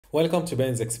Welcome to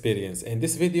Ben's Experience. In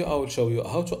this video, I will show you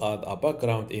how to add a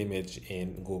background image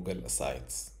in Google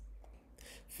Sites.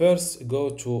 First, go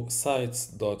to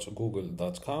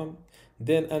sites.google.com,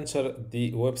 then enter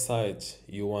the website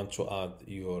you want to add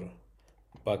your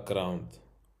background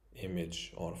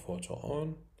image or photo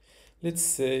on. Let's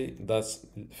say that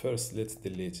first let's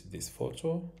delete this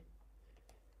photo,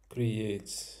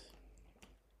 create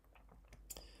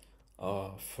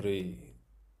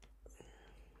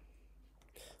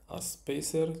a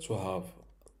spacer to have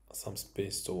some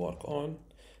space to work on.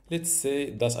 Let's say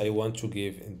that I want to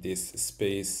give this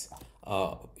space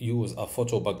use a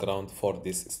photo background for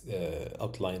this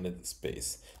outlined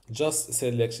space. Just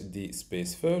select the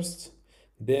space first,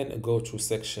 then go to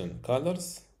section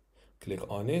colors, click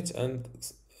on it and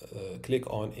click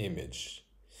on image.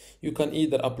 You can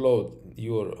either upload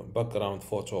your background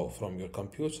photo from your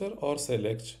computer or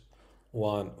select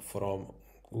one from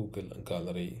Google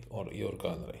Gallery or your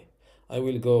gallery. I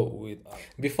will go with...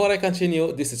 Before I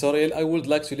continue this tutorial, I would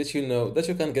like to let you know that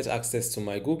you can get access to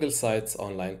my Google Sites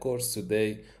online course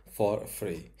today for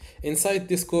free. Inside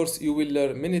this course, you will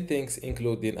learn many things,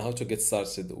 including how to get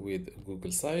started with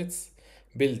Google Sites,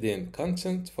 building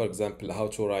content, for example, how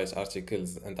to write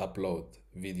articles and upload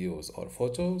videos or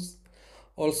photos.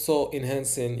 Also,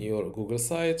 enhancing your Google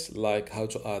site, like how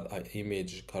to add an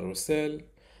image carousel,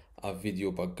 a video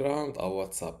background, a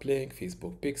WhatsApp link,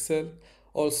 Facebook pixel.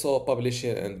 Also,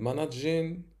 publishing and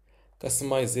managing,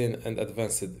 customizing and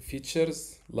advanced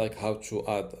features, like how to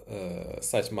add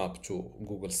sitemap to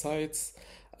Google Sites.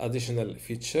 Additional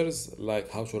features, like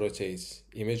how to rotate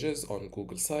images on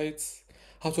Google Sites,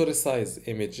 how to resize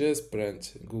images,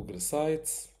 print Google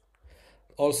Sites.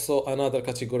 Also, another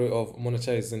category of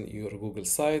monetizing your Google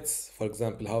Sites, for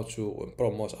example, how to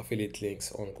promote affiliate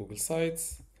links on Google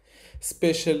Sites.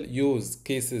 Special use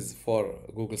cases for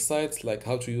Google Sites, like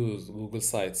how to use Google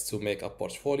Sites to make a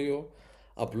portfolio,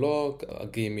 a blog, a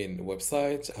gaming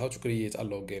website, how to create a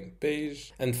login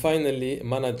page, and finally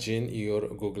managing your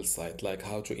Google site, like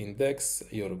how to index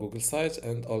your Google site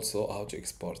and also how to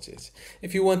export it.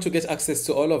 If you want to get access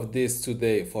to all of this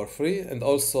today for free, and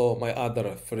also my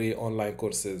other free online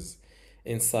courses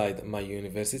inside my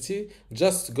university,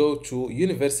 just go to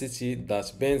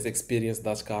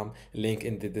university.bensexperience.com, link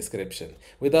in the description.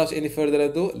 Without any further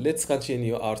ado, let's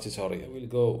continue our tutorial. We'll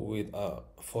go with a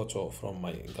photo from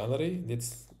my gallery.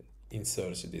 Let's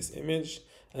insert this image,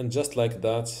 and just like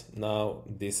that, now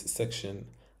this section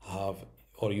have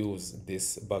or use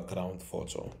this background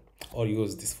photo or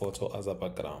use this photo as a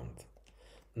background.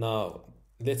 Now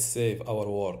let's save our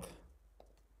work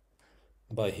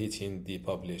by hitting the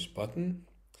publish button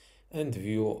and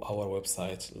view our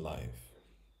website live.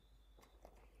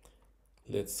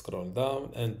 Let's scroll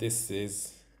down, and this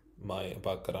is my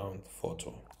background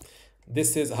photo.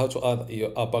 This is how to add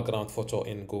a background photo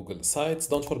in Google Sites.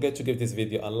 Don't forget to give this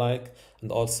video a like and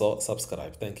also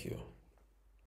subscribe. Thank you.